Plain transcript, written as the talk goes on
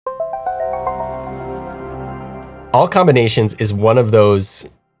All combinations is one of those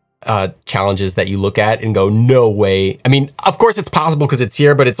challenges that you look at and go, no way. I mean, of course it's possible because it's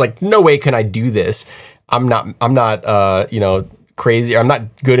here, but it's like, no way can I do this. I'm not, you know, crazy. I'm not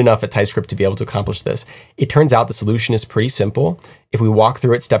good enough at TypeScript to be able to accomplish this. It turns out the solution is pretty simple. If we walk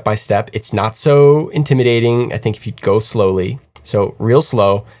through it step by step, it's not so intimidating. I think if you go slowly, so real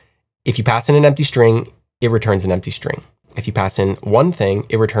slow, if you pass in an empty string, it returns an empty string. If you pass in one thing,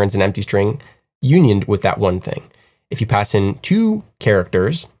 it returns an empty string unioned with that one thing. If you pass in 2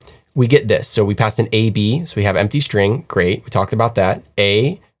 characters, we get this. So we passed in A, B, so we have empty string. Great, we talked about that.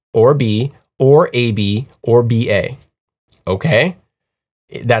 A or B or AB or BA. Okay,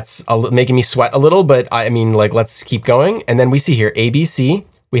 that's making me sweat a little, but I mean, like, let's keep going. And then we see here, ABC,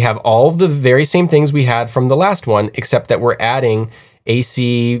 we have all of the very same things we had from the last one, except that we're adding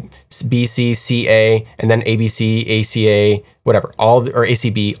AC, BC, CA, and then ABC, ACA, whatever, or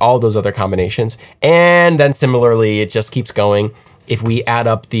ACB, all those other combinations. And then similarly, it just keeps going. If we add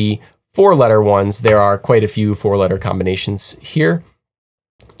up the 4-letter ones, there are quite a few 4-letter combinations here.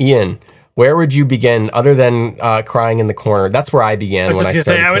 Ian, where would you begin other than crying in the corner? That's where I began when I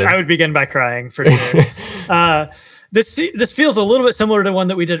started. I would begin by crying for sure. This feels a little bit similar to one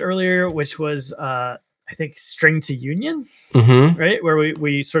that we did earlier, which was I think string to union, right? Where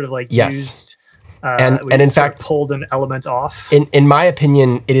we sort of like used and in fact pulled an element off. In my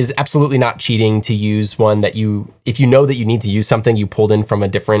opinion, it is absolutely not cheating to use one that if you know that you need to use something you pulled in from a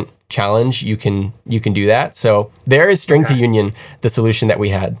different challenge, you can do that. So there is string to union, the solution that we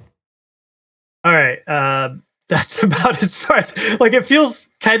had. All right, that's about as far as, like, it feels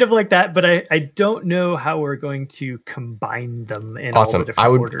kind of like that, but I don't know how we're going to combine them in all the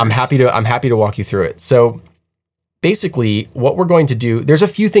different orders. I'm happy to walk you through it. So basically what we're going to do, there's a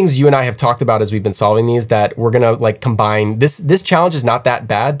few things you and I have talked about as we've been solving these that we're gonna like combine. This challenge is not that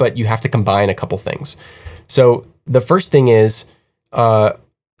bad, but you have to combine a couple things. So the first thing is,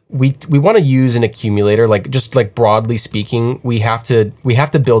 we want to use an accumulator, like just like broadly speaking, we have to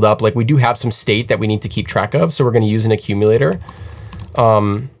build up, like we do have some state that we need to keep track of. So we're going to use an accumulator.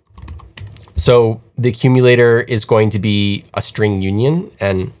 So the accumulator is going to be a string union.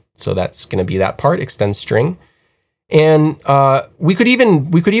 And so that's going to be that part, extend string. And we could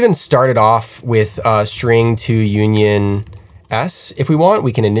even start it off with string to union s if we want.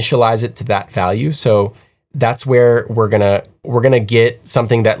 We can initialize it to that value. So that's where we're gonna get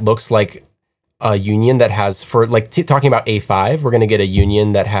something that looks like a union that has, for like talking about A5, we're gonna get a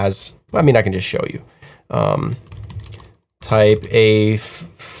union that has, I mean, I can just show you. Type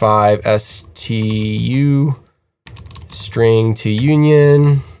A5 STU string to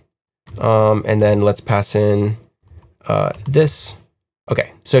union, and then let's pass in this.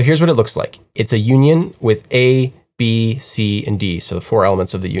 Okay, so here's what it looks like. It's a union with A, B, C, and D, so the 4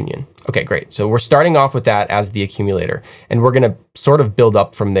 elements of the union. Okay, great. So we're starting off with that as the accumulator, and we're gonna sort of build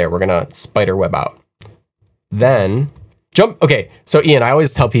up from there. We're gonna spider web out. Then jump. Okay, so Ian, I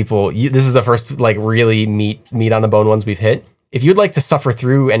always tell people, this is the first like really meat on the bone ones we've hit. If you'd like to suffer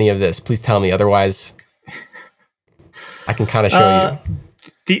through any of this, please tell me. Otherwise, I can kind of show you.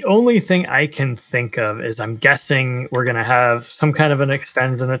 The only thing I can think of is I'm guessing we're going to have some kind of an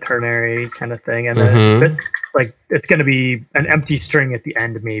extends and a ternary kind of thing. And then like it's going to be an empty string at the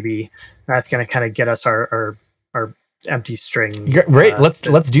end, maybe. That's going to kind of get us our empty string. Great. Let's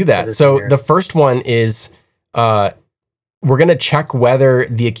do that. So the first one is we're going to check whether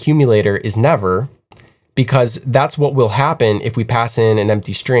the accumulator is never, because that's what will happen if we pass in an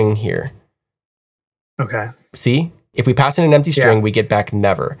empty string here. Okay. See? If we pass in an empty string, we get back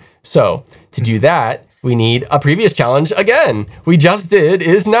never. So to do that, we need a previous challenge again. We just did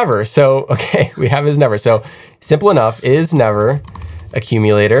is never. So, okay, we have is never. So simple enough, is never,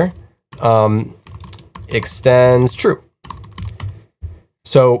 accumulator, extends true.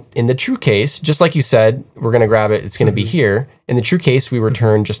 So in the true case, just like you said, we're gonna grab it, it's gonna be here. In the true case, we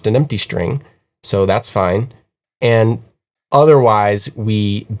return just an empty string. So that's fine. And otherwise,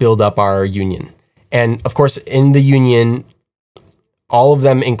 we build up our union. And of course, in the union, all of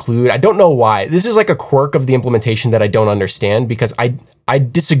them include, I don't know why, this is like a quirk of the implementation that I don't understand, because I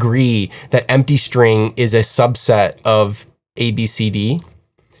disagree that empty string is a subset of ABCD,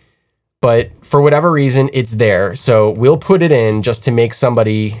 but for whatever reason, it's there. So we'll put it in just to make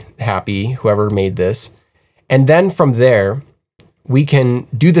somebody happy, whoever made this. And then from there, we can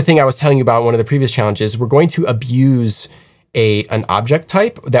do the thing I was telling you about in one of the previous challenges. We're going to abuse an object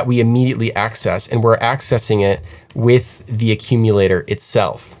type that we immediately access, and we're accessing it with the accumulator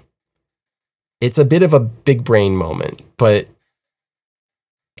itself. It's a bit of a big brain moment, but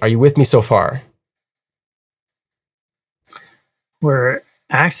are you with me so far? We're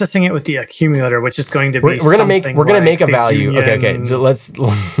accessing it with the accumulator, which is going to be we're gonna make a value. Union. Okay. So let's.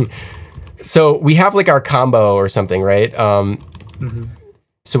 So we have like our combo or something, right?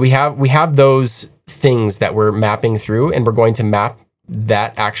 So we have those things that we're mapping through, and we're going to map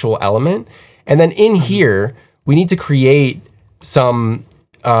that actual element, and then in here we need to create some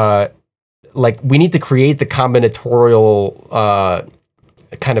we need to create the combinatorial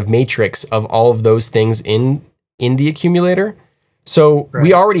kind of matrix of all of those things in the accumulator. So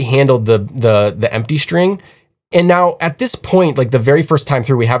we already handled the empty string. And now at this point, like the very first time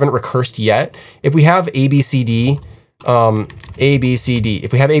through, we haven't recursed yet. If we have ABCD,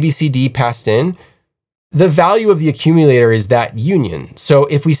 if we have ABCD passed in, the value of the accumulator is that union. So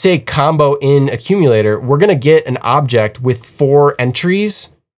if we say combo in accumulator, we're gonna get an object with 4 entries.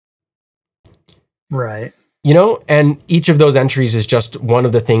 Right. You know, and each of those entries is just one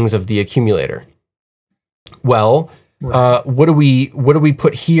of the things of the accumulator. Well, what do we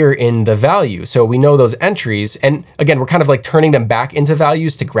put here in the value? So we know those entries, and again, we're kind of like turning them back into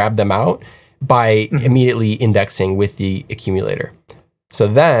values to grab them out by immediately indexing with the accumulator. So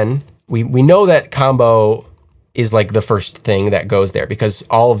then we know that combo is like the first thing that goes there because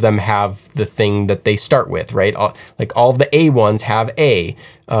all of them have the thing that they start with, right? Like all of the A ones have A.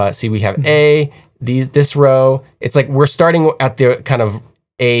 See, we have A, this row. It's like we're starting at the kind of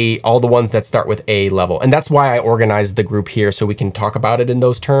all the ones that start with A level. And that's why I organized the group here so we can talk about it in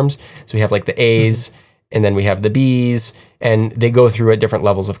those terms. So we have like the A's, and then we have the B's, and they go through at different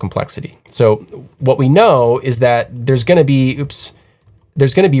levels of complexity. So what we know is that there's gonna be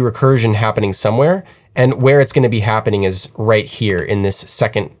recursion happening somewhere, and where it's gonna be happening is right here in this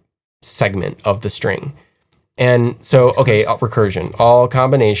second segment of the string. And so, okay, recursion, all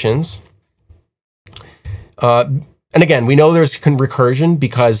combinations. And again, we know there's recursion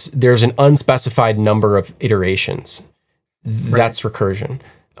because there's an unspecified number of iterations. That's recursion.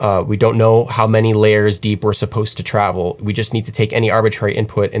 We don't know how many layers deep we're supposed to travel. We just need to take any arbitrary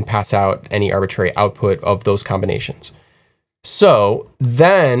input and pass out any arbitrary output of those combinations. So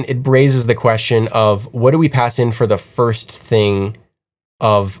then it raises the question of what do we pass in for the first thing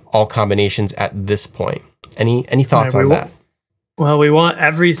of all combinations at this point? Any thoughts on that? Well, we want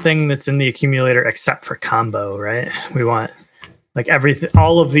everything that's in the accumulator except for combo, right? We want like everything,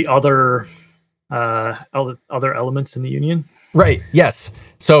 all of the other elements in the union. Right. Yes.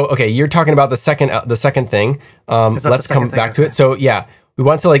 So okay, you're talking about the second thing. Let's come back to it. So yeah, we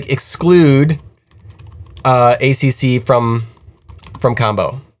want to like exclude ACC from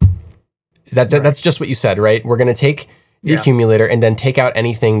combo. That's just what you said, right? We're gonna take the accumulator and then take out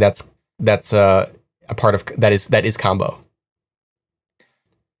anything that's a part of that is combo.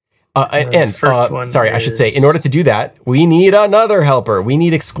 Sorry, I should say, in order to do that, we need another helper. We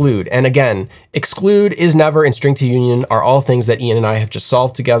need exclude. And again, exclude, is never, and string to union are all things that Ian and I have just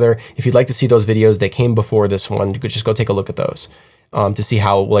solved together. If you'd like to see those videos, they came before this one. You could just go take a look at those to see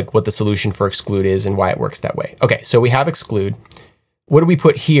how, like, what the solution for exclude is and why it works that way. Okay, so we have exclude. What do we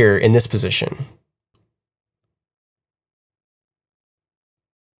put here in this position?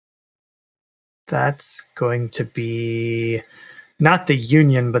 That's going to be not the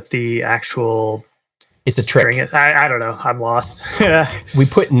union, but the actual. It's a trick. I don't know. I'm lost. We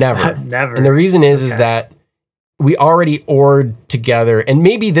put never. Never. And the reason is that we already ORed together, and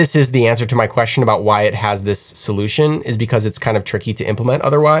maybe this is the answer to my question about why it has this solution, is because it's kind of tricky to implement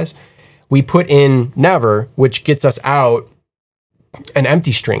otherwise. We put in never, which gets us out an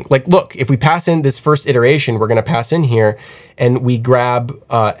empty string. Like, look, if we pass in this first iteration, we're going to pass in here, and we grab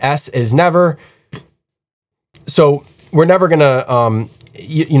S as never. So we're never going to,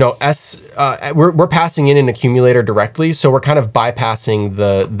 S, we're passing in an accumulator directly, so we're kind of bypassing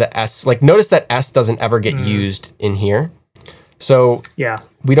the S. Like, notice that S doesn't ever get used in here. So yeah,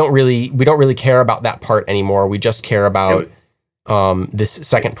 we don't really care about that part anymore. We just care about this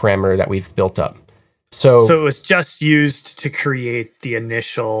second parameter that we've built up. So it was just used to create the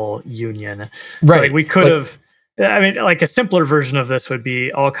initial union. Right. So like we could have, I mean, like a simpler version of this would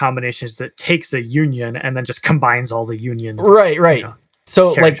be all combinations that takes a union and then just combines all the unions. Right, right. You know,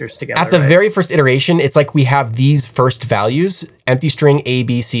 so like together, at the very first iteration, it's like we have these first values, empty string A,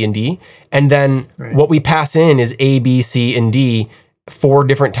 B, C, and D. And then what we pass in is A, B, C, and D 4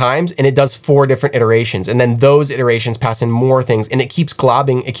 different times, and it does 4 different iterations. And then those iterations pass in more things, and it keeps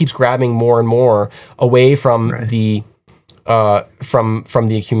grabbing more and more away from the from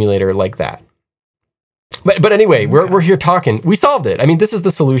the accumulator like that. But anyway, we're here talking. We solved it. I mean, this is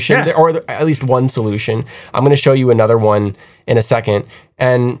the solution, or at least one solution. I'm going to show you another one in a second,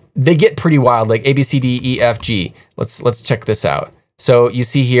 and they get pretty wild, like A, B, C, D, E, F, G. Let's check this out. So you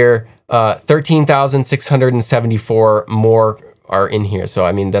see here, 13,674 more are in here. So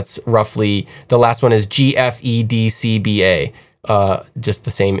I mean, that's roughly, the last one is GFEDCBA, just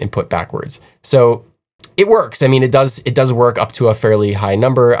the same input backwards. So it works. I mean, it does work up to a fairly high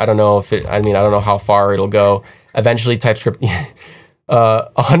number. I don't know if it, I don't know how far it'll go. Eventually TypeScript,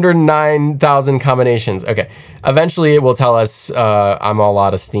 109,000 combinations. Okay. Eventually it will tell us, I'm all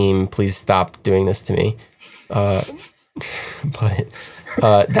out of steam. Please stop doing this to me. But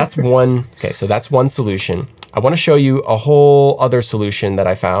that's one. Okay. So that's one solution. I want to show you a whole other solution that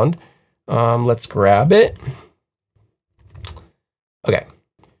I found. Let's grab it. Okay.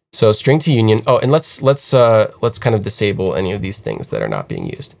 So string to union. Oh, and let's kind of disable any of these things that are not being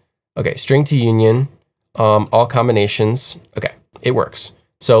used. Okay, string to union, all combinations. Okay, it works.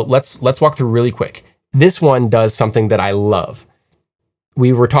 So let's walk through really quick. This one does something that I love.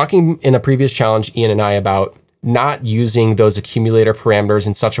 We were talking in a previous challenge, Ian and I, about not using those accumulator parameters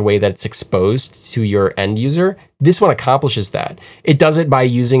in such a way that it's exposed to your end user. This one accomplishes that. It does it by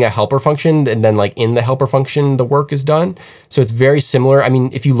using a helper function, and then like in the helper function, the work is done. So it's very similar. I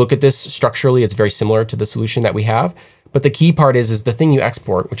mean, if you look at this structurally, it's very similar to the solution that we have. But the key part is the thing you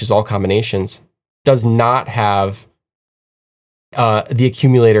export, which is all combinations, does not have the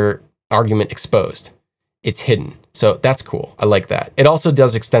accumulator argument exposed. It's hidden. So that's cool. I like that. It also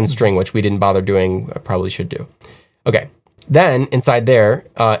does extend string, which we didn't bother doing. I probably should do. Okay. Then inside there,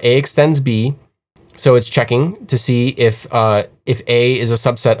 A extends B. So it's checking to see if A is a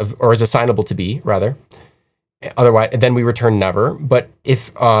subset of, or is assignable to B, rather. Otherwise, then we return never. But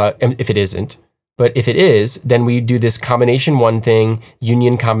if it isn't, but if it is, then we do this combination one thing,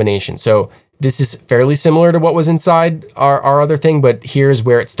 union combination. So this is fairly similar to what was inside our other thing, but here's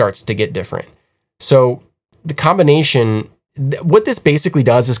where it starts to get different. So the combination, what this basically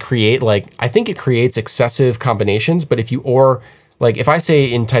does is create, like, I think it creates excessive combinations, but if you, or like if I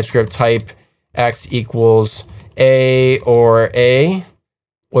say in TypeScript type x equals A or A,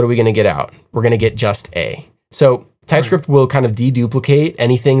 what are we gonna get out? We're gonna get just A. So TypeScript will kind of deduplicate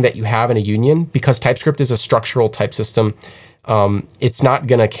anything that you have in a union, because TypeScript is a structural type system. It's not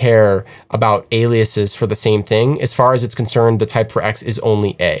gonna care about aliases for the same thing. As far as it's concerned, the type for X is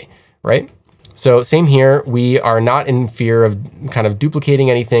only A, right? So same here, we are not in fear of kind of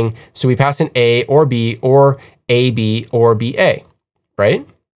duplicating anything. So we pass in A or B or AB or BA, right?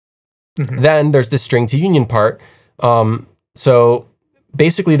 Mm-hmm. Then there's this string to union part. So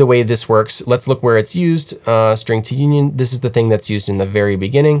basically the way this works, let's look where it's used. String to union, this is the thing that's used in the very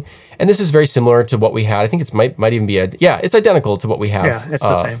beginning. And this is very similar to what we had. I think it might even be, yeah, it's identical to what we have. Yeah, it's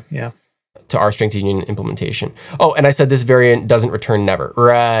the same, yeah. To our string to union implementation. Oh, and I said this variant doesn't return never.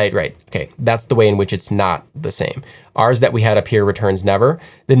 Right. Okay, that's the way in which it's not the same. Ours that we had up here returns never.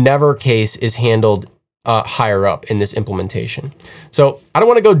 The never case is handled higher up in this implementation. So I don't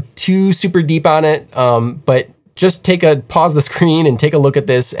want to go too super deep on it, but just pause the screen and take a look at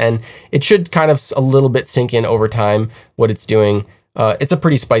this, and it should kind of a little bit sink in over time what it's doing. It's a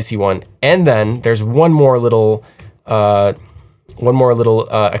pretty spicy one. And then there's one more little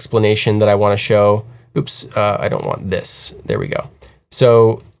explanation that I want to show. Oops, I don't want this. There we go.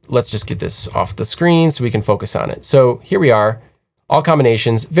 So let's just get this off the screen so we can focus on it. So here we are, all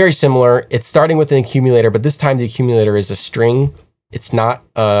combinations, very similar. It's starting with an accumulator, but this time the accumulator is a string. It's not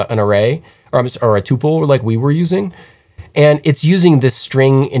an array or a tuple like we were using. And it's using this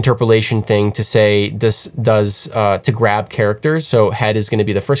string interpolation thing to say this does, to grab characters. So head is going to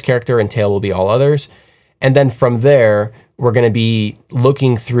be the first character and tail will be all others. And then from there, we're going to be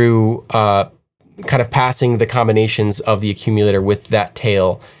looking through kind of passing the combinations of the accumulator with that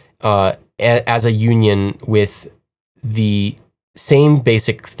tail as a union with the same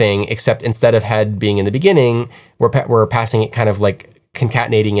basic thing, except instead of head being in the beginning, we're passing it kind of like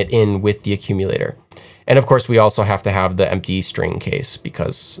concatenating it in with the accumulator. And of course, we also have to have the empty string case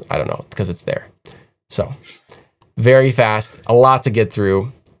because, I don't know, because it's there. So very fast, a lot to get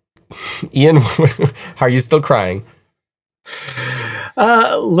through. Ian, are you still crying?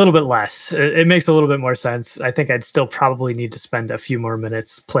 A little bit less. It makes a little bit more sense. I think I'd still probably need to spend a few more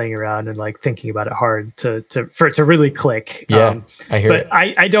minutes playing around and like thinking about it hard for it to really click. Yeah, I hear it. But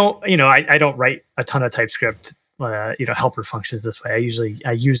I don't, I don't write a ton of TypeScript, helper functions this way.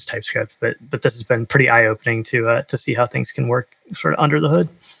 I use TypeScript, but this has been pretty eye-opening to see how things can work sort of under the hood.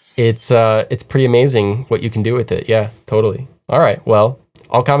 It's pretty amazing what you can do with it. Yeah, totally. All right, well.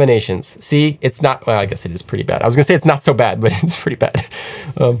 All combinations. See, it's not, well, I guess it is pretty bad. I was gonna say it's not so bad, but it's pretty bad.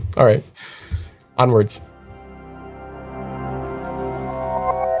 All right, onwards.